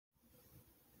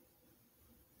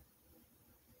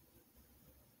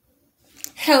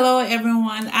Hello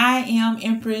everyone, I am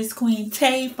Empress Queen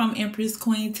Tae from Empress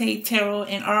Queen Tae Tarot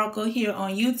and Oracle here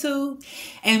on YouTube.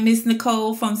 And Miss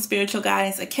Necole from Spiritual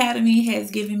Guidance Academy has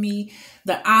given me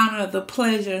the honor, the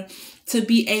pleasure to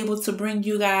be able to bring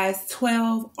you guys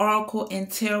 12 Oracle and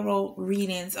Tarot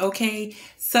readings, okay?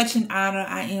 Such an honor.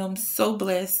 I am so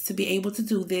blessed to be able to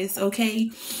do this, okay?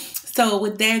 So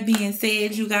with that being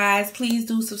said, you guys, please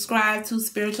do subscribe to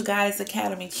Spiritual Guidance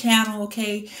Academy channel,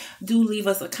 okay? Do leave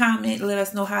us a comment. Let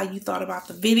us know how you thought about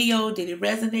the video. Did it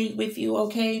resonate with you,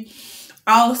 okay?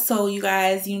 Also, you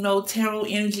guys, you know, tarot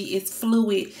energy is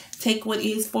fluid. Take what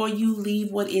is for you,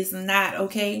 leave what is not,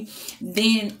 okay?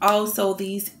 Then also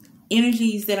these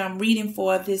energies that I'm reading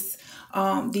for this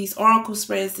these oracle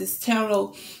spreads, this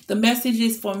tarot, the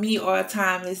messages for me are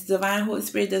timeless. Divine Holy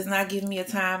Spirit does not give me a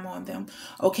time on them,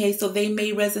 okay? So they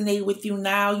may resonate with you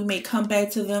now, you may come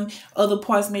back to them, other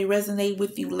parts may resonate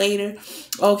with you later,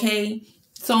 okay?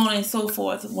 So on and so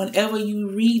forth. Whenever you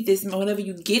read this, whenever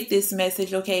you get this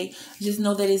message, okay, just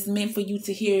know that it's meant for you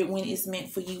to hear it when it's meant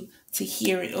for you to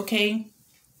hear it, okay?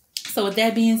 So with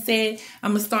that being said,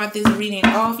 I'm going to start this reading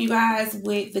off, you guys,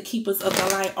 with the Keepers of the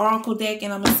Light Oracle deck.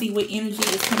 And I'm going to see what energy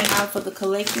is coming out for the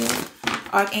collective.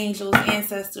 Archangels,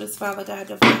 ancestors, Father God,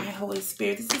 Divine, Holy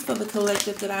Spirit. This is for the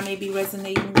collective that I may be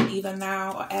resonating with either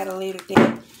now or at a later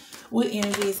date. What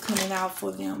energy is coming out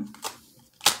for them?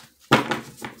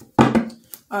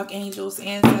 Archangels,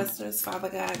 ancestors, Father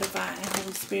God, Divine,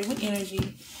 Holy Spirit. What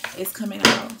energy is coming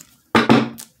out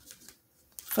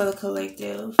for the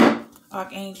collective?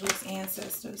 Archangels,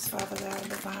 ancestors, Father God,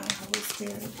 Divine, Holy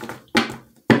Spirit.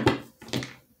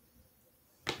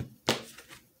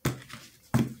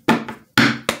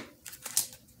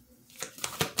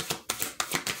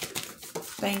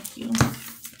 Thank you.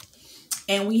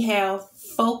 And we have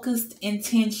focused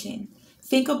intention.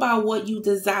 Think about what you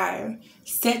desire.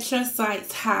 Set your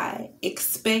sights high.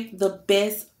 Expect the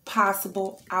best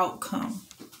possible outcome.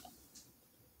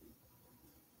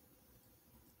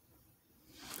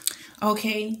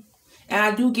 Okay, and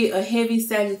I do get a heavy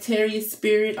Sagittarius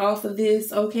spirit off of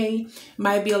this, okay?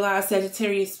 Might be a lot of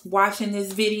Sagittarius watching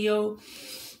this video,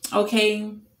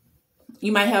 okay?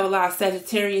 You might have a lot of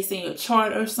Sagittarius in your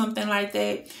chart or something like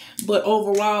that. But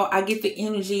overall, I get the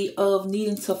energy of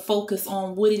needing to focus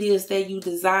on what it is that you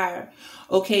desire,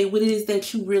 okay? What it is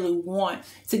that you really want.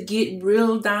 To get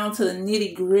real down to the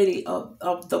nitty gritty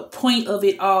of the point of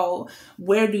it all.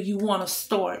 Where do you want to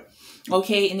start?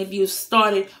 Okay, and if you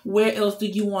started, where else do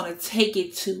you want to take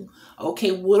it to?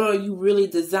 Okay, what are you really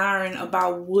desiring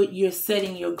about what you're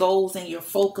setting your goals and your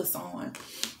focus on?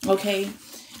 Okay,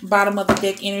 bottom of the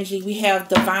deck energy, we have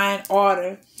divine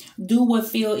order. Do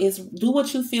what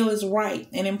you feel is right.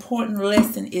 An important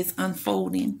lesson is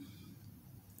unfolding.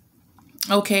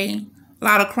 Okay, a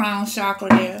lot of crown chakra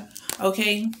there.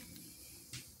 Okay,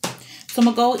 so I'm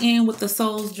gonna go in with the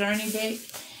Soul's Journey deck.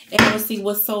 And we'll see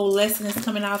what soul lesson is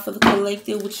coming out for the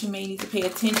collective, which you may need to pay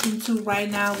attention to right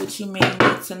now, which you may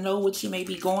need to know, what you may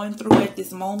be going through at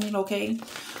this moment, okay?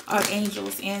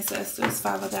 Archangels, ancestors,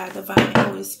 Father God, Divine,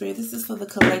 Holy Spirit. This is for the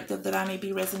collective that I may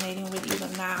be resonating with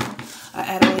either now or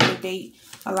at a later date.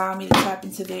 Allow me to tap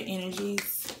into their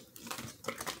energies.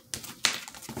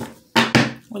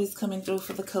 What is coming through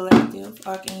for the collective?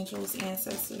 Archangels,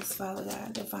 ancestors, Father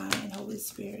God, Divine, Holy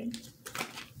Spirit.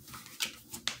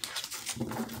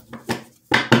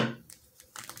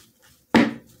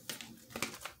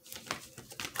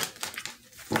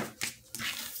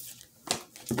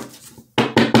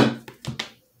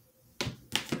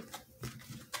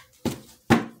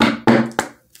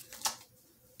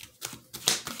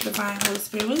 Divine Holy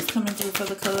Spirit, what is coming through for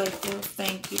the collective?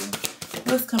 Thank you.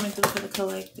 What's coming through for the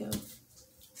collective?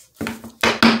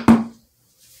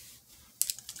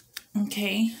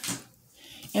 Okay.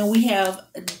 And we have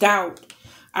doubt.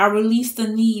 I release the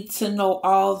need to know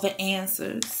all the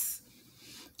answers.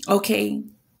 Okay.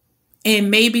 And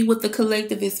maybe what the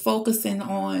collective is focusing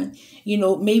on, you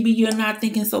know, maybe you're not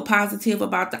thinking so positive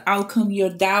about the outcome.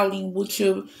 You're doubting what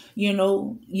your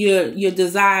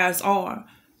desires are.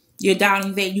 You're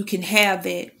doubting that you can have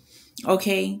that.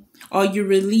 Okay. Or you're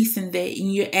releasing that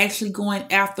and you're actually going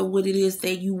after what it is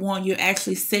that you want. You're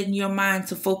actually setting your mind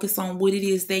to focus on what it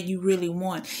is that you really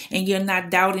want. And you're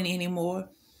not doubting anymore.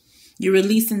 You're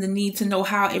releasing the need to know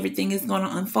how everything is going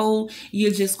to unfold.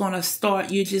 You're just going to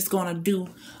start. You're just going to do.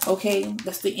 Okay.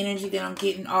 That's the energy that I'm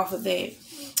getting off of that.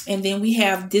 And then we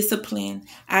have discipline.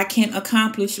 I can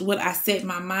accomplish what I set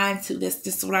my mind to. That's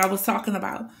just what I was talking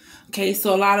about. Okay.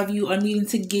 So a lot of you are needing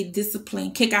to get discipline.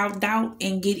 Kick out doubt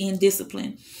and get in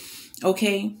discipline.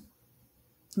 Okay.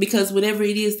 Because whatever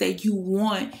it is that you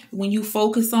want, when you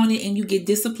focus on it and you get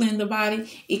disciplined about it,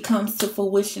 it comes to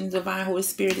fruition. Divine Holy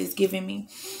Spirit is giving me.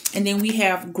 And then we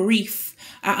have grief.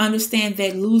 I understand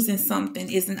that losing something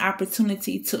is an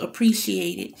opportunity to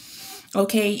appreciate it.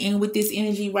 Okay, and with this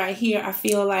energy right here, I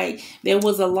feel like there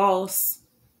was a loss.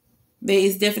 There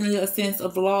is definitely a sense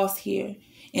of loss here.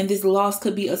 And this loss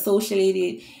could be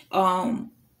associated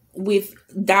with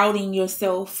doubting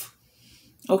yourself.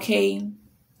 Okay,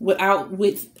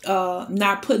 with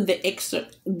not putting the extra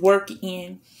work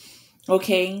in.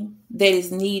 Okay, that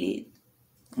is needed.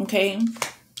 Okay.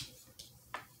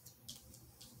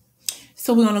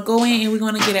 So we're going to go in and we're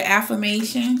going to get an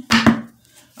affirmation.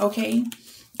 Okay.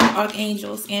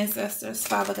 Archangels, ancestors,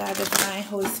 Father God, Divine,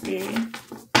 Holy Spirit.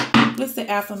 What's the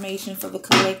affirmation for the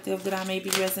collective that I may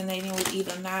be resonating with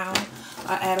either now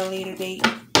or at a later date?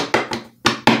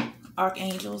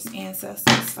 Archangels,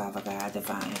 ancestors, Father God,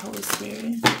 Divine, Holy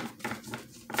Spirit.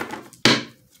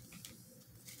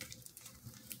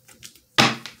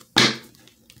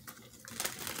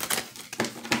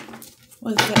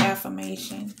 What's the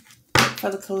affirmation for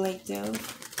the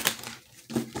collective?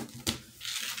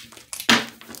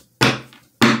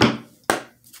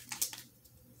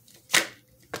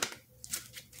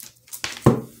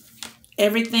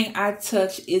 Everything I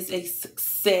touch is a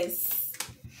success.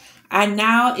 I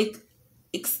now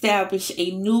establish a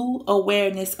new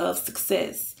awareness of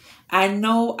success. I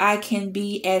know I can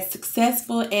be as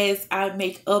successful as I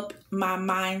make up my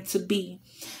mind to be.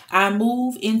 I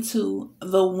move into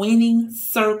the winning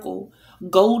circle.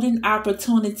 Golden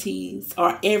opportunities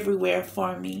are everywhere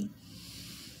for me.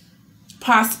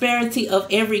 Prosperity of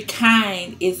every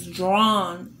kind is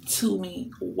drawn to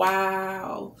me.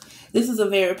 Wow. This is a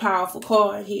very powerful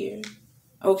card here.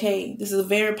 Okay. This is a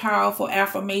very powerful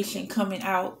affirmation coming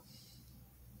out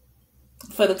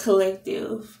for the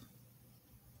collective.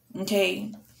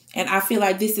 Okay. And I feel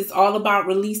like this is all about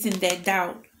releasing that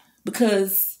doubt.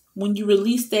 Because when you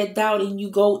release that doubt and you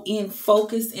go in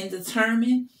focused and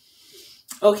determined,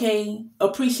 okay,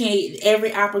 appreciate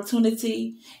every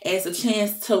opportunity as a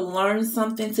chance to learn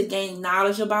something, to gain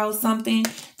knowledge about something.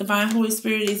 Divine Holy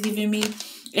Spirit is giving me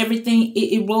everything.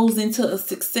 It rolls into a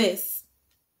success.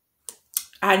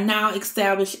 I now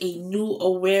establish a new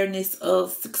awareness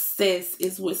of success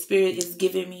is what Spirit is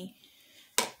giving me.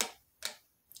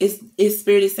 It's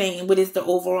Spirit is saying what is the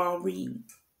overall read.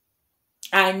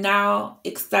 I now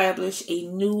establish a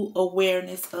new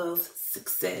awareness of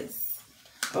success.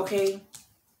 Okay.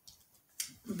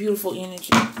 Beautiful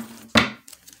energy.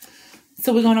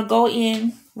 So we're going to go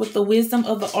in with the wisdom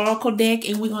of the Oracle deck,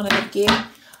 and we're going to get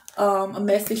a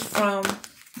message from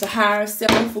the higher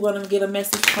self. We're going to get a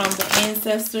message from the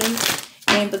ancestors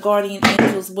and the guardian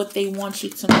angels, what they want you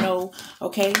to know.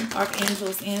 Okay,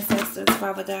 archangels, ancestors,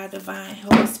 Father God, Divine,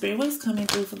 Holy Spirit. What's coming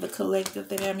through for the collective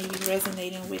that I may be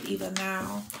resonating with either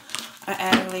now or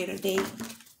at a later date?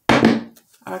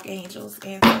 Archangels,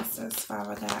 ancestors,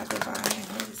 Father God, Divine,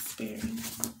 Holy Spirit.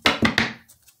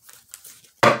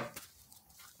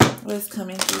 What is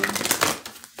coming through?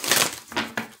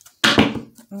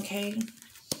 Okay.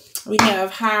 We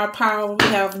have higher power. We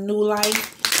have new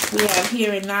life. We have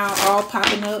here and now all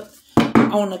popping up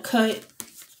on the cut.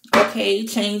 Okay.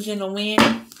 Changing the wind.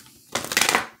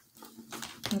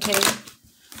 Okay.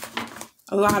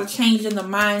 A lot of change in the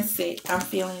mindset. I'm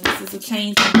feeling this is a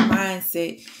change in the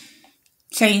mindset.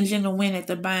 Changing the wind at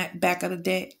the back of the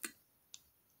deck.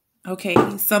 Okay.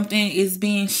 Something is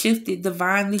being shifted,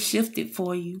 divinely shifted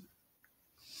for you.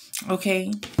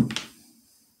 Okay.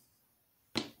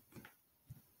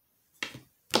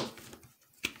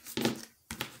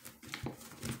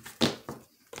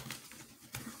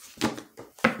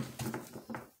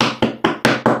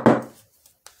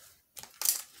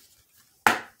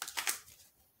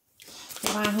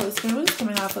 Divine Holy Spirit, what is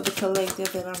coming out of the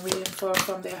collective that I'm reading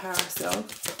from their higher self?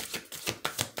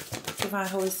 Divine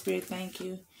Holy Spirit, thank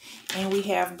you. And we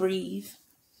have breathe.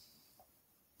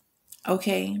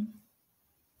 Okay.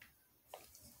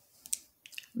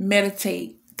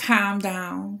 Meditate. Calm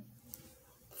down.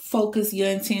 Focus your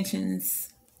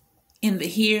intentions in the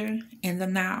here and the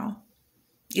now.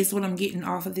 Is what I'm getting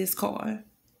off of this card.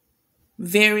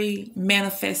 Very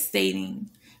manifestating.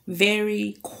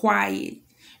 Very quiet.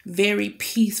 Very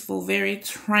peaceful. Very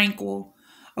tranquil.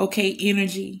 Okay.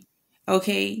 Energy.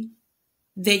 Okay.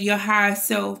 That your higher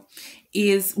self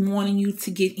is wanting you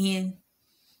to get in.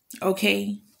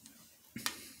 Okay.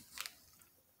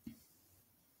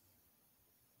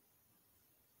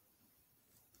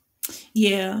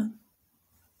 Yeah.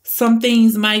 Some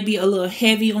things might be a little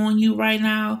heavy on you right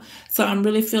now. So I'm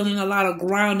really feeling a lot of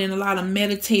grounding, a lot of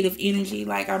meditative energy.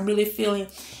 Like I'm really feeling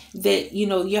that, you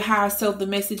know, your higher self, the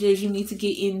message is you need to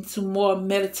get into more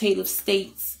meditative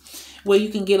states where you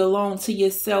can get alone to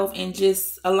yourself and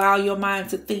just allow your mind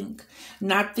to think.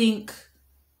 Not think,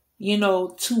 you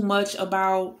know, too much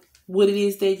about what it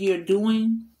is that you're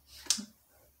doing.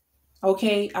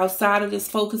 Okay, outside of this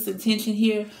focus and tension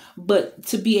here, but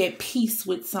to be at peace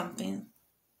with something.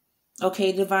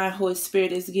 Okay, Divine Holy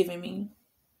Spirit is giving me.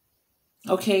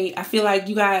 Okay, I feel like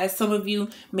you guys, some of you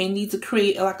may need to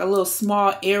create like a little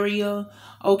small area,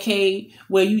 okay,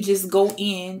 where you just go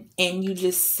in and you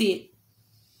just sit.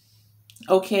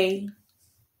 Okay,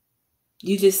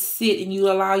 you just sit and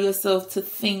you allow yourself to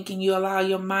think, and you allow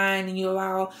your mind and you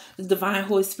allow the Divine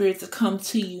Holy Spirit to come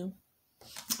to you.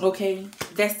 Okay,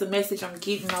 that's the message I'm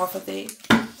getting off of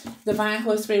that. Divine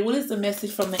Holy Spirit, what is the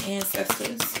message from the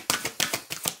ancestors?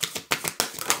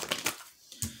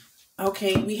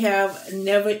 Okay, we have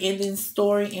never-ending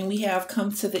story, and we have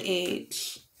come to the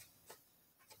edge.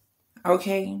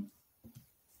 Okay.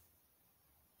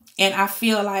 And I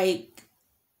feel like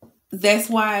that's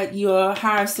why your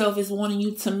higher self is wanting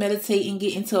you to meditate and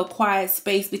get into a quiet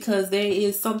space, because there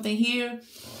is something here,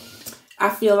 I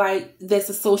feel like, that's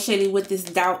associated with this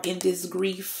doubt and this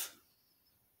grief.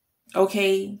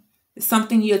 Okay. It's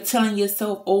something you're telling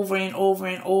yourself over and over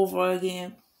and over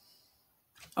again.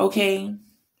 Okay.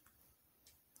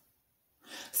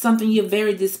 Something you're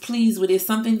very displeased with. It's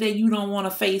something that you don't want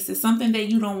to face. It's something that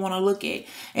you don't want to look at.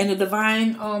 And the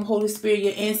Divine Holy Spirit,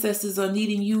 your ancestors, are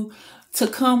needing you to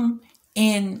come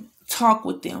and talk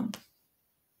with them.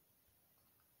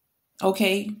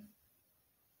 Okay?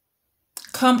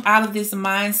 Come out of this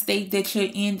mind state that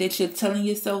you're in, that you're telling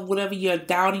yourself whatever you're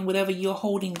doubting, whatever you're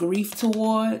holding grief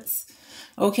towards.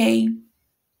 Okay?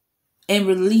 And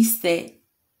release that.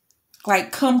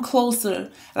 Like, come closer.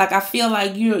 Like, I feel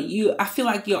like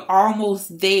you're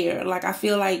almost there. Like, I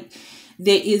feel like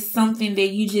there is something that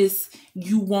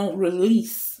you won't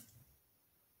release.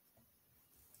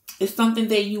 It's something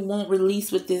that you won't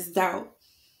release with this doubt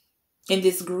and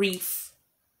this grief.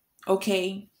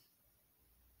 Okay?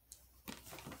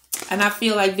 And I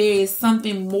feel like there is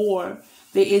something more.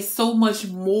 There is so much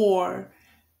more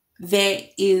that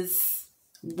is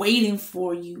waiting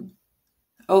for you.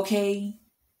 Okay?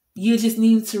 You just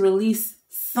need to release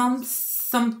some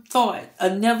thought,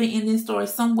 a never-ending story,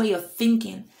 some way of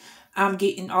thinking. I'm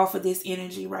getting off of this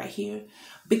energy right here.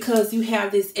 Because you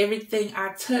have this, everything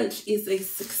I touch is a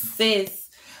success.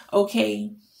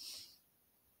 Okay?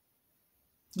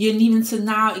 You're needing to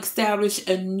now establish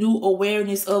a new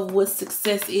awareness of what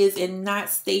success is, and not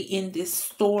stay in this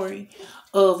story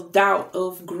of doubt,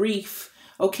 of grief.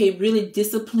 Okay? Really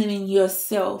disciplining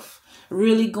yourself.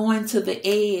 Really going to the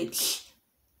edge.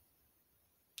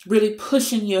 Really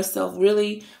pushing yourself,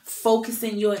 really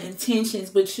focusing your intentions,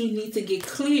 but you need to get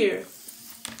clear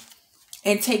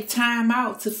and take time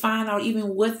out to find out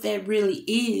even what that really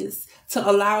is, to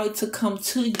allow it to come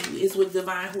to you, is what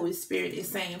Divine Holy Spirit is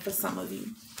saying for some of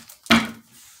you.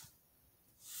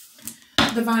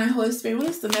 Divine Holy Spirit, what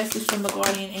is the message from the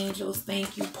guardian angels?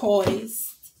 Thank you. Poise.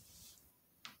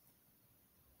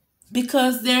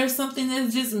 Because there's something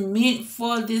that's just meant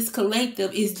for this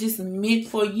collective. It's just meant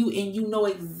for you, and you know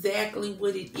exactly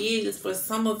what it is. For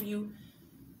some of you,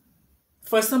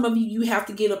 you have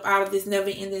to get up out of this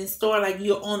never-ending story. Like,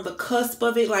 you're on the cusp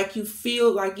of it. Like, you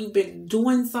feel like you've been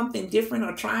doing something different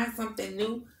or trying something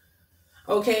new.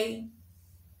 Okay?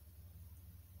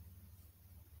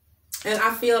 And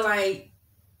I feel like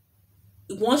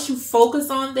once you focus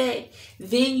on that,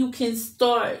 then you can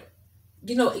start,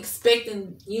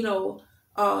 expecting,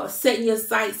 setting your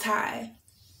sights high.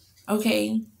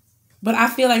 Okay? But I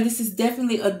feel like this is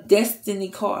definitely a destiny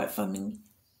card for me.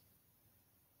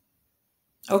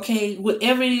 Okay?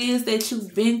 Whatever it is that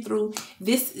you've been through,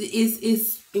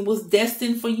 it was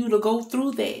destined for you to go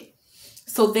through that.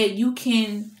 So that you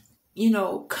can,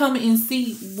 come and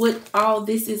see what all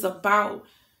this is about.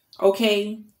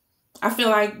 Okay? I feel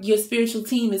like your spiritual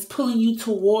team is pulling you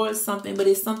towards something, but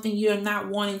it's something you're not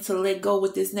wanting to let go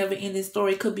with this never-ending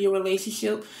story. It could be a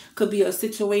relationship, could be a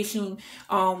situation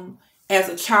as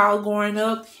a child growing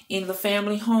up in the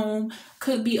family home,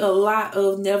 could be a lot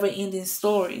of never-ending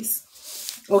stories.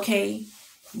 Okay?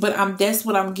 But that's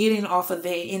what I'm getting off of that.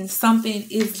 And something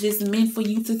is just meant for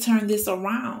you to turn this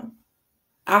around.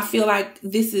 I feel like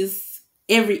this is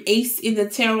every ace in the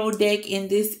tarot deck, and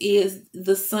this is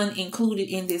the sun included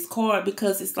in this card,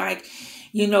 because it's like,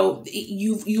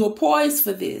 you're poised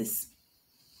for this.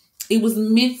 It was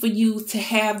meant for you to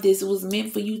have this. It was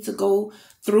meant for you to go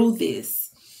through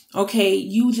this. Okay,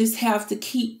 you just have to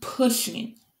keep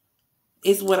pushing,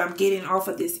 is what I'm getting off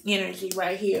of this energy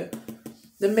right here.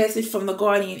 the message from the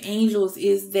guardian angels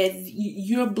is that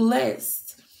you're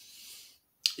blessed.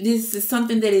 This is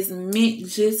something that is meant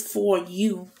just for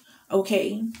you.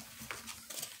 Okay.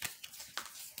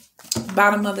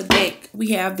 Bottom of the deck,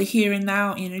 we have the here and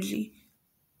now energy.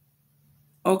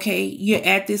 Okay, you're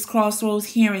at this crossroads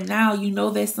here and now. You know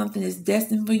that something is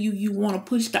destined for you. You want to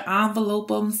push the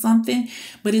envelope on something,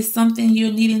 but it's something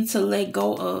you're needing to let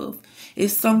go of.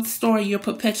 It's some story you're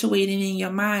perpetuating in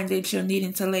your mind that you're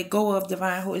needing to let go of.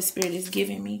 Divine Holy Spirit is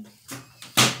giving me.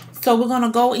 So we're going to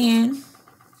go in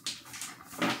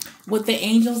with the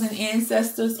Angels and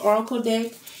Ancestors Oracle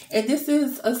deck. And this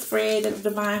is a spread that the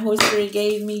Divine Holy Spirit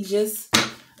gave me just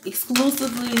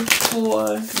exclusively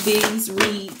for these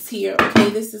reads here. Okay,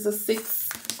 this is a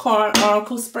 6-card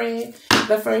oracle spread.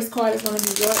 The first card is going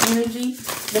to be your energy.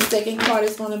 The second card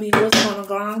is going to be what's going to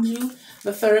ground you.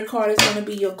 The third card is going to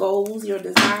be your goals, your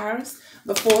desires.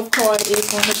 The fourth card is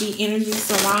going to be energy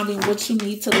surrounding what you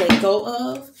need to let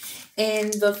go of.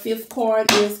 And the fifth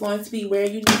card is going to be where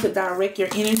you need to direct your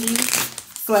energy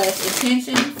 /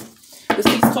 intention. The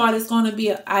sixth card is going to be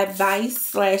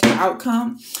advice /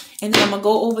 outcome. And then I'm going to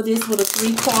go over this with a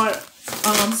 3-card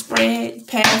spread,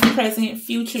 past, present,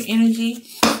 future energy.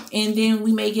 And then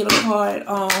we may get a card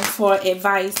for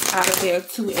advice out of there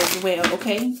too as well,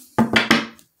 okay?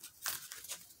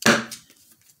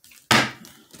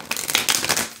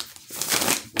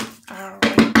 All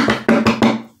right.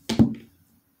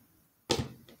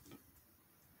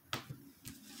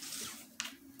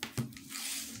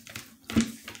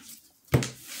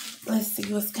 Let's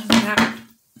see what's coming out.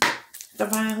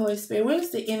 Divine Holy Spirit, where's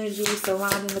the energy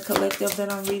surrounding the collective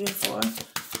that I'm reading for?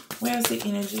 Where's the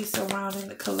energy surrounding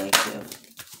the collective?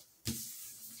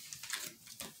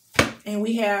 And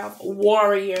we have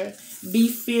Warrior. Be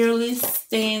fearless,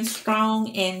 stand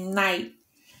strong, and knight.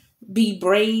 Be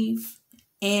brave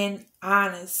and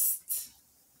honest.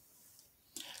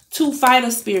 2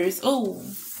 fighter spirits. Oh.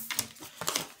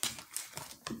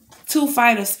 2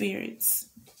 fighter spirits.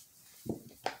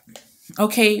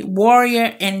 Okay,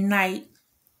 warrior and knight.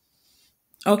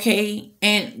 Okay,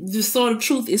 and the sword of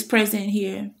truth is present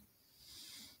here.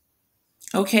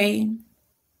 Okay.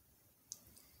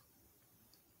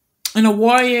 And a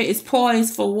warrior is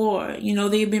poised for war. You know,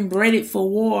 they've been bred for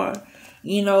war.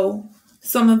 You know,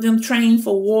 some of them trained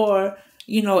for war,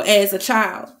 you know, as a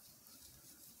child.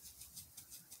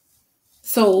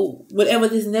 So whatever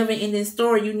this never-ending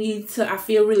story, you need to, I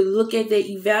feel, really look at that,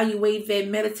 evaluate that,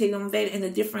 meditate on that in a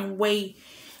different way.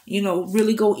 You know,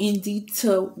 really go in deep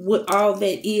to what all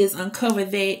that is, uncover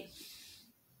that.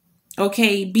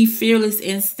 Okay, be fearless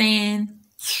and stand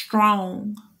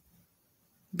strong.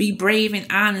 Be brave and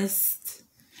honest.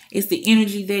 It's the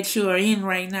energy that you are in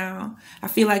right now. I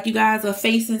feel like you guys are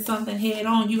facing something head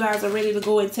on. You guys are ready to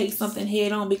go and take something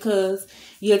head on because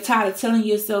you're tired of telling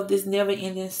yourself this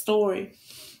never-ending story.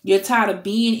 You're tired of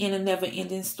being in a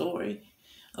never-ending story.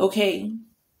 Okay.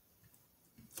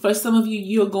 For some of you,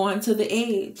 you're going to the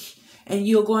edge. And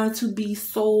you're going to be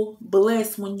so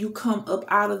blessed when you come up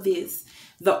out of this.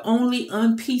 The only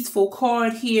unpeaceful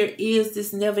card here is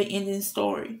this never-ending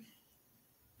story.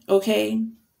 Okay.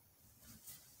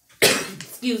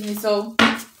 Excuse me. So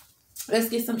let's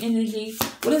get some energy.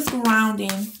 What is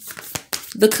grounding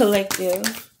the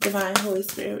collective? Divine Holy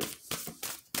Spirit.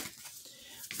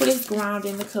 What is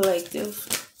grounding the collective?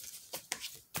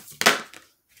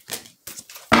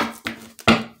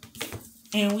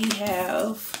 And we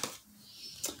have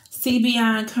see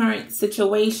beyond current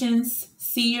situations,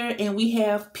 seer, and we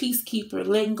have peacekeeper,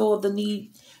 letting go of the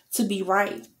need to be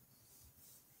right.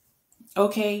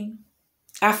 Okay.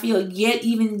 I feel yet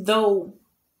even though,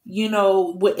 you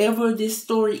know, whatever this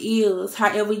story is,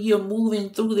 however you're moving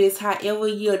through this, however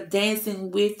you're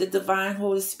dancing with the Divine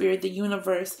Holy Spirit, the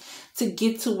universe, to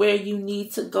get to where you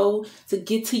need to go, to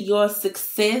get to your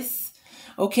success.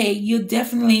 Okay, you're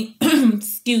definitely,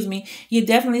 excuse me, you're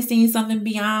definitely seeing something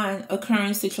beyond a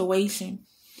current situation.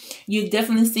 You're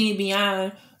definitely seeing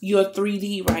beyond your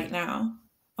 3D right now.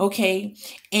 Okay,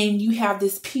 and you have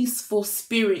this peaceful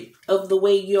spirit of the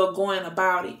way you're going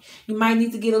about it. You might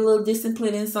need to get a little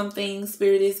discipline in some things.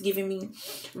 Spirit is giving me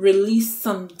release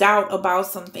some doubt about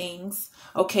some things.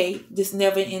 Okay, this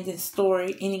never-ending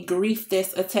story, any grief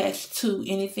that's attached to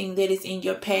anything that is in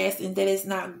your past and that is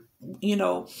not, you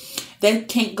know, that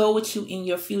can't go with you in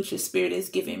your future. Spirit is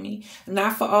giving me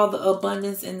not for all the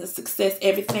abundance and the success.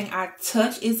 Everything I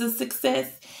touch is a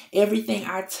success. Everything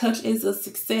I touch is a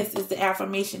success is the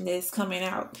affirmation that's coming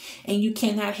out. And you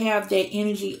cannot have that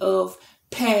energy of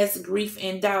past grief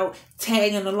and doubt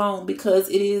tagging along, because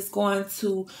it is going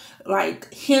to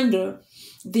like hinder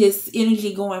this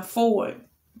energy going forward.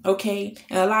 Okay,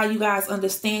 and a lot of you guys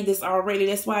understand this already.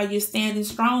 That's why you're standing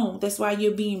strong. That's why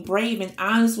you're being brave and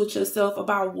honest with yourself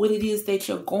about what it is that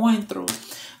you're going through.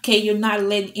 Okay, you're not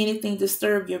letting anything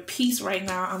disturb your peace right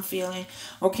now, I'm feeling.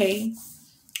 Okay.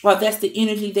 Well, that's the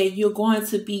energy that you're going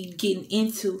to be getting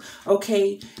into.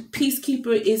 Okay.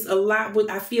 Peacekeeper is a lot with,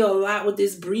 I feel a lot with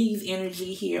this breathe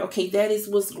energy here. Okay. That is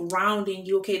what's grounding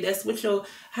you. Okay. That's what your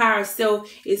higher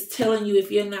self is telling you.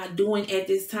 If you're not doing at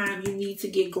this time, you need to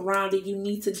get grounded. You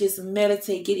need to just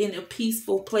meditate, get in a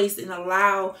peaceful place and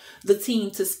allow the team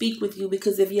to speak with you.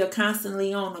 Because if you're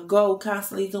constantly on the go,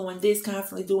 constantly doing this,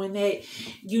 constantly doing that,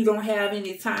 you don't have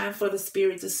any time for the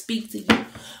spirit to speak to you.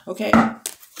 Okay.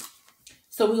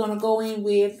 So we're going to go in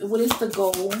with what is the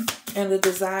goal and the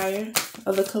desire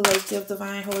of the collective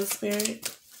divine Holy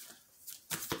Spirit.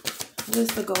 What is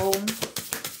the goal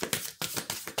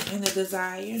and the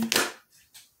desire?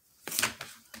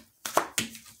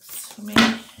 For me,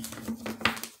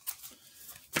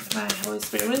 divine Holy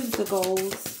Spirit, what is the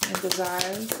goals and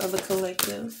desires of the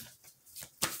collective?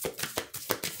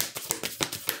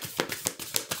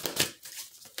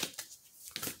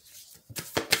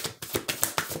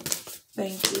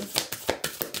 Thank you.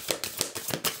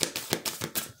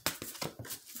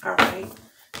 All right.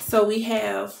 So we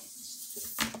have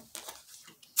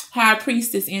High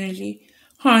Priestess energy,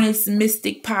 harness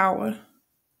mystic power.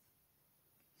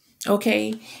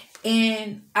 Okay.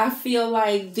 And I feel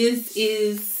like this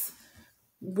is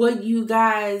what you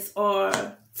guys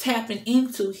are tapping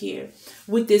into here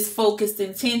with this focused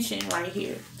intention right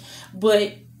here. But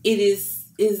it is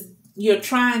you're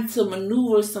trying to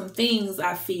maneuver some things,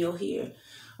 I feel here.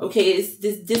 Okay, it's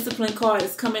this discipline card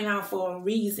is coming out for a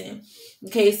reason.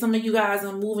 Okay, some of you guys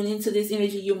are moving into this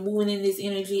energy. You're moving in this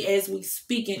energy as we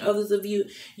speak. And others of you,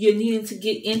 you're needing to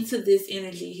get into this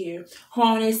energy here.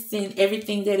 Harnessing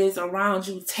everything that is around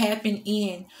you. Tapping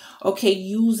in. Okay,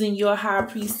 using your high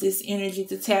priestess energy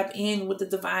to tap in with the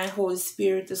divine Holy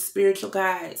Spirit, the spiritual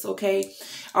guides. Okay,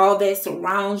 all that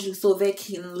surrounds you so they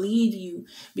can lead you.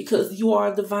 Because you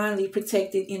are a divinely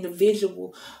protected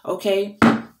individual. Okay.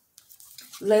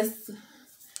 Let's,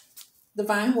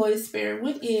 divine Holy Spirit,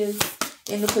 what is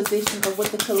in the position of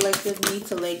what the collective need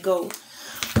to let go?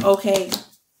 Okay.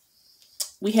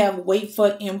 We have wait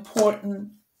for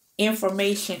important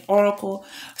information, oracle.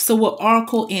 So with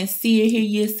oracle and seer here,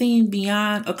 you're seeing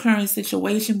beyond a current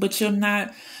situation, but you're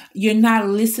not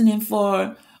listening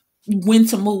for when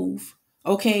to move.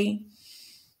 Okay.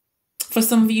 For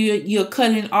some of you, you're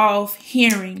cutting off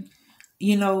hearing.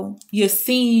 You know, you're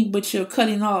seeing, but you're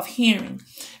cutting off hearing.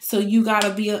 So you got to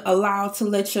be allowed to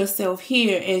let yourself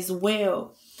hear as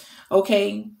well.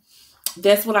 Okay.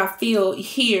 That's what I feel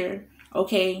here.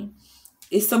 Okay.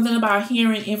 It's something about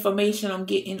hearing information I'm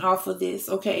getting off of this.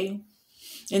 Okay.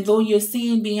 And though you're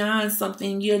seeing beyond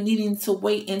something, you're needing to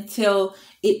wait until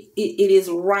it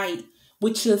is right.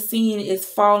 What you're seeing is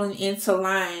falling into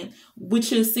line.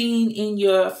 What you're seeing in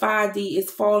your 5D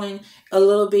is falling a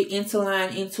little bit into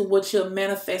line into what you're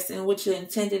manifesting, what you're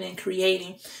intending and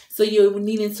creating. So you're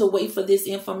needing to wait for this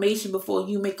information before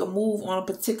you make a move on a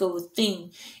particular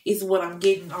thing is what I'm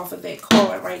getting off of that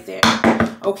card right there.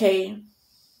 Okay.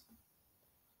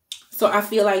 So I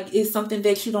feel like it's something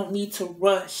that you don't need to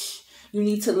rush. You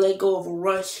need to let go of a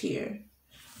rush here.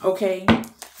 Okay.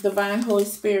 Divine Holy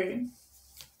Spirit.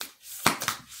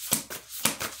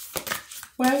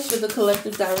 Where should the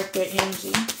collective direct their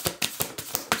energy?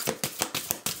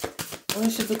 Where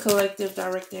should the collective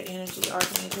direct their energy?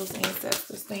 Archangels,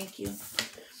 ancestors, thank you.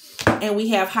 And we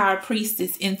have High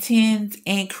Priestess, intends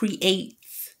and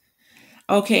creates.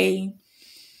 Okay.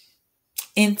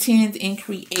 Intend and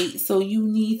create. So you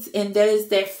need, and that is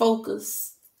that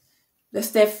focus. That's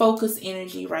that focus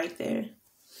energy right there.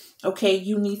 Okay,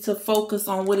 you need to focus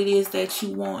on what it is that you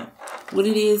want, what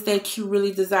it is that you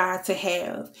really desire to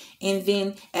have, and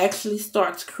then actually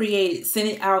start to create it, send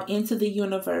it out into the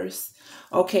universe.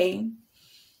 Okay,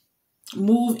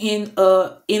 move in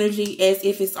energy as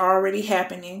if it's already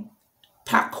happening,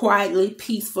 quietly,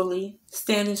 peacefully,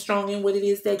 standing strong in what it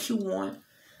is that you want.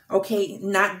 Okay,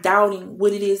 not doubting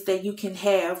what it is that you can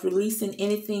have, releasing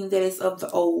anything that is of the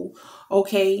old.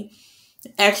 Okay.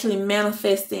 Actually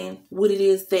manifesting what it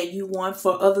is that you want.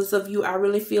 For others of you, I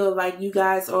really feel like you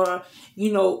guys are,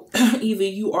 you know, either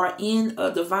you are in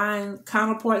a divine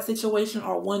counterpart situation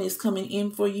or one is coming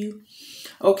in for you.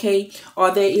 Okay.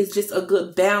 Or there is just a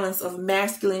good balance of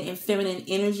masculine and feminine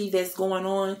energy that's going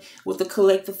on with the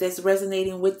collective that's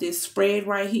resonating with this spread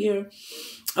right here.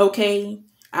 Okay.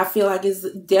 I feel like it's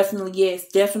definitely, yes,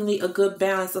 definitely a good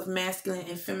balance of masculine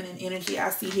and feminine energy.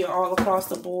 I see here all across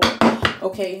the board.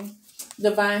 Okay.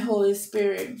 Divine Holy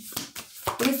Spirit.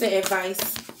 What is the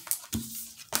advice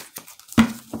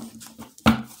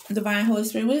Divine Holy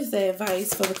Spirit, what is the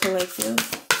advice for the collective?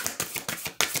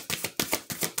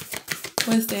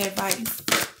 What's the advice?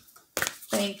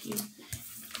 Thank you.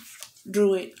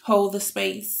 Druid, hold the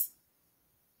space.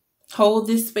 Hold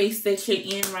this space that you're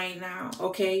in right now,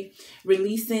 okay?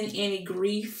 Releasing any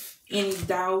grief, any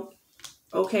doubt,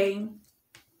 okay?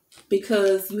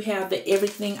 Because you have the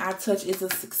everything I touch is a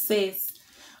success,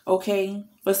 okay?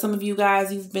 For some of you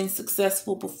guys, you've been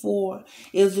successful before.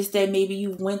 It was just that maybe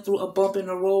you went through a bump in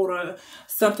the road or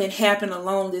something happened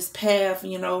along this path,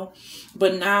 you know.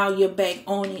 But now you're back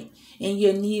on it. And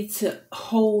you need to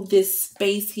hold this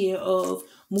space here of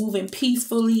moving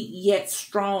peacefully yet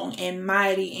strong and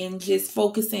mighty, and just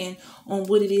focusing on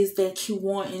what it is that you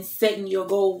want and setting your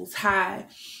goals high.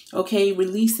 Okay,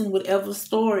 releasing whatever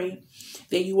story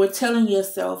that you were telling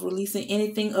yourself, releasing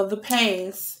anything of the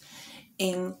past,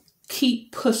 and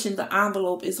keep pushing the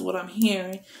envelope is what I'm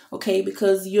hearing. Okay,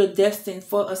 because you're destined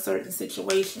for a certain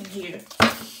situation here.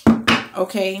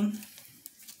 Okay.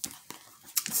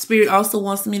 Spirit also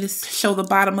wants me to show the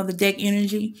bottom of the deck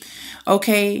energy.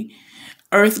 Okay.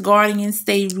 Earth guardians,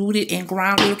 stay rooted and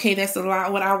grounded. Okay, that's a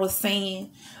lot what I was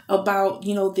saying about,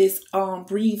 you know, this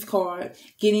breathe card.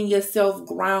 Getting yourself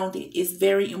grounded is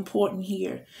very important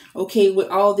here. Okay, with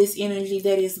all this energy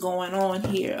that is going on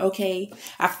here. Okay,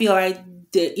 I feel like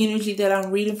the energy that I'm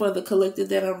reading for, the collective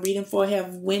that I'm reading for,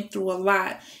 have went through a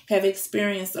lot, have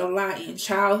experienced a lot in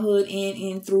childhood and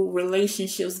in through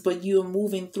relationships, but you're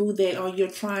moving through that, or you're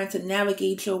trying to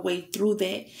navigate your way through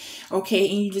that. Okay,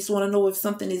 and you just want to know if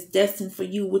something is destined for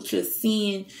you, what you're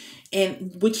seeing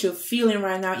and what you're feeling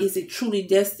right now. Is it truly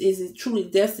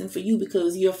destined for you?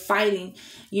 Because you're fighting,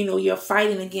 you know, you're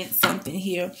fighting against something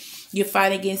here. You're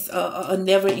fighting against a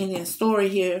never-ending story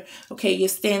here. Okay, you're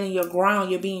standing your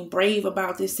ground. You're being brave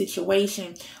about this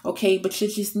situation. Okay, but you're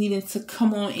just needing to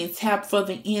come on and tap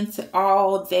further into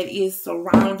all that is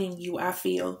surrounding you, I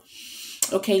feel.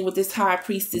 Okay, with this High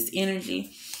Priestess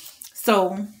energy.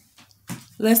 So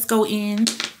let's go in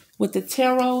with the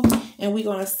tarot, and we're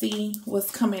going to see what's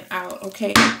coming out.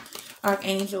 Okay,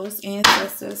 Archangels,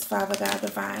 Ancestors, Father God,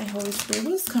 Divine, Holy Spirit,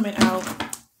 what's coming out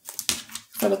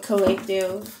for the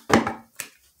collective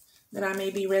that I may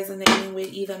be resonating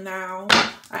with either now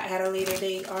or at a later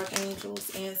date? Archangels,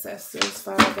 Ancestors,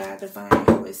 Father God, Divine,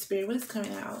 Holy Spirit, what's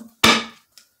coming out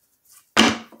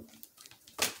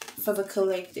for the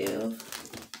collective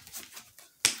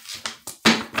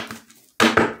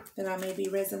that I may be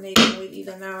resonating with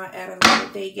either now or at a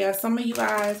later date? Yeah, some of you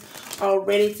guys are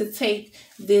ready to take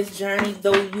this journey,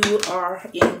 though you are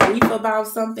in grief about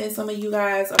something. Some of you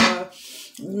guys are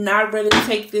not ready to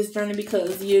take this journey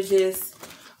because you're just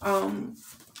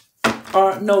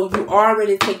or no, you are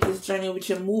ready to take this journey, but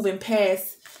you're moving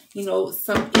past, you know,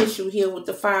 some issue here with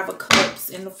the Five of Cups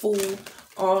and the Fool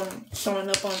on showing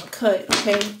up on the cut.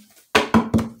 Okay,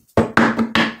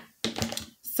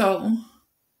 so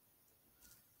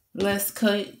let's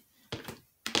cut.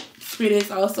 Spirit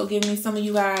is also giving me some of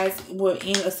you guys were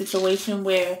in a situation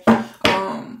where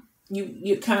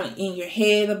you're kind of in your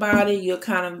head about it. You're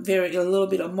kind of a little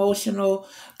bit emotional,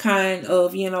 kind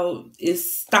of, you know,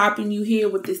 is stopping you here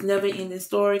with this never ending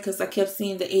story, because I kept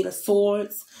seeing the Eight of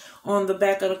Swords on the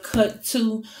back of the cut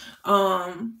too.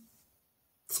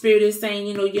 Spirit is saying,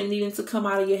 you know, you're needing to come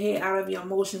out of your head, out of your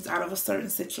emotions, out of a certain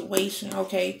situation.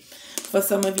 Okay, for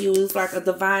some of you, it's like a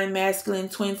divine masculine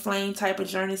twin flame type of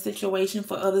journey situation.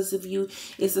 For others of you,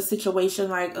 it's a situation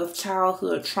like of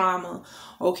childhood trauma.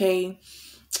 Okay,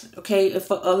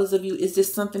 for others of you, it's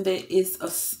just something that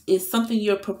is something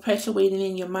you're perpetuating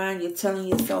in your mind. You're telling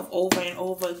yourself over and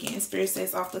over again. Spirit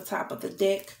says off the top of the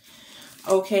deck.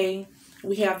 Okay,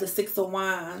 we have the Six of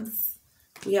Wands,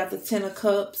 we have the Ten of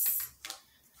Cups,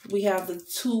 we have the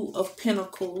Two of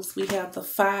Pentacles, we have the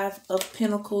Five of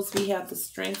Pentacles, we have the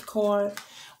Strength card,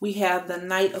 we have the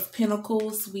Knight of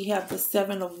Pentacles, we have the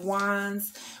Seven of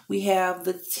Wands, we have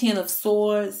the Ten of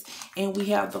Swords, and we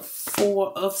have the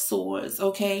Four of Swords.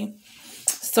 Okay,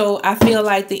 so I feel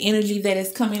like the energy that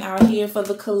is coming out here for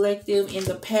the collective in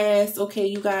the past, okay,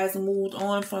 you guys moved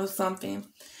on from something.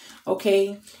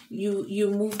 Okay,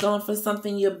 you moved on from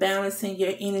something. You're balancing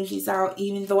your energies out,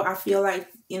 even though I feel like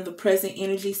in the present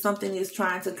energy something is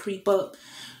trying to creep up.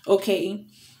 Okay,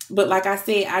 but like I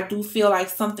said, I do feel like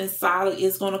something solid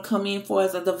is going to come in for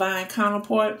as a divine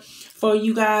counterpart for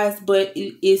you guys, but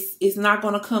it's not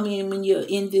going to come in when you're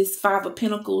in this Five of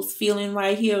Pentacles feeling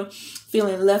right here,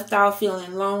 feeling left out,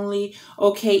 feeling lonely.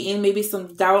 Okay, and maybe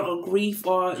some doubt or grief,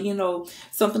 or, you know,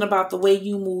 something about the way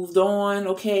you moved on.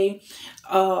 Okay,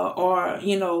 or,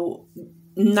 you know,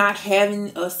 not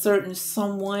having a certain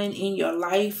someone in your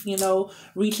life,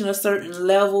 reaching a certain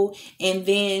level, and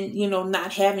then,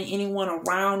 not having anyone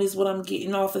around is what I'm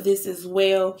getting off of this as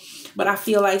well. But I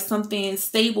feel like something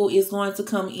stable is going to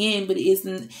come in, but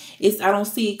I don't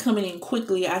see it coming in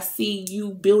quickly. I see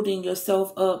you building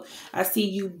yourself up. I see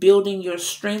you building your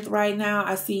strength right now.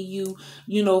 I see you,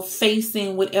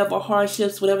 facing whatever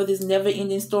hardships, whatever this never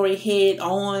ending story head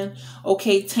on.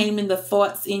 Okay, taming the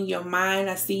thoughts in your mind.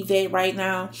 I see that right now.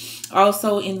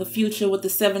 Also in the future with the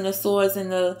 7 of Swords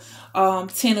and the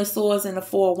 10 of Swords and the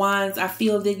 4 of Wands, I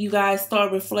feel that you guys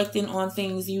start reflecting on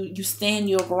things. You stand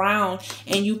your ground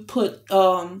and you put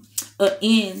an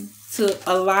end to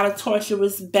a lot of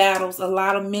torturous battles, a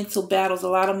lot of mental battles, a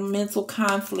lot of mental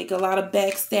conflict, a lot of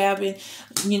backstabbing,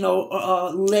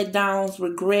 letdowns,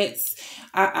 regrets.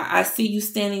 I see you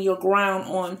standing your ground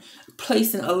on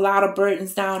placing a lot of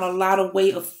burdens down, a lot of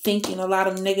way of thinking, a lot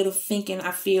of negative thinking.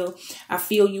 I feel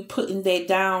you putting that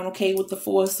down, okay, with the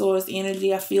 4 of Swords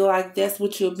energy. I feel like that's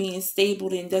what you're being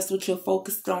stable in. That's what you're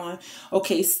focused on.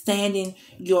 Okay, standing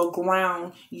your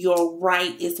ground. Your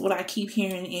right is what I keep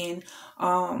hearing in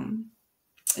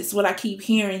it's what I keep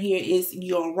hearing here is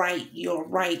your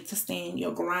right to stand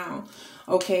your ground.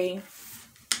 Okay.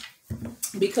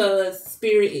 Because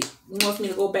Spirit wants me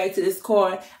to go back to this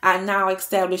card. I now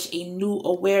establish a new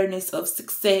awareness of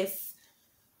success.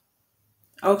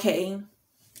 Okay.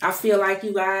 I feel like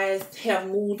you guys have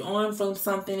moved on from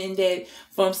something, and that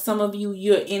from some of you,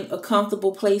 you're in a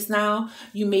comfortable place now.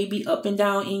 You may be up and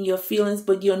down in your feelings,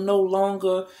 but you're no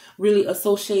longer really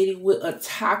associated with a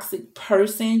toxic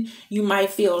person. You might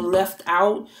feel left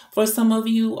out for some of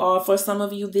you, or for some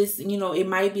of you, this, it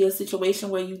might be a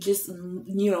situation where you just,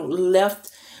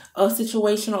 left a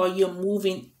situation, or you're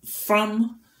moving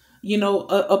from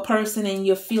a person, and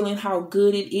you're feeling how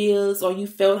good it is, or you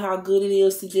felt how good it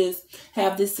is to just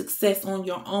have this success on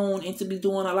your own, and to be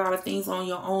doing a lot of things on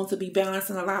your own, to be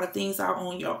balancing a lot of things out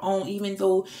on your own, even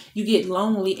though you get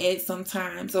lonely at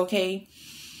sometimes, okay?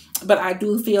 But I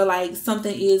do feel like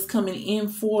something is coming in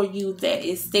for you that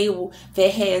is stable,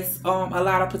 that has a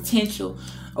lot of potential,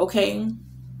 okay?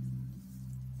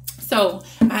 So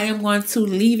I am going to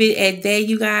leave it at that,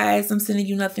 you guys. I'm sending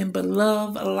you nothing but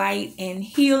love, light, and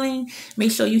healing.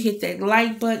 Make sure you hit that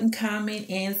like button, comment,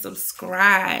 and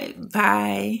subscribe.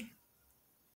 Bye.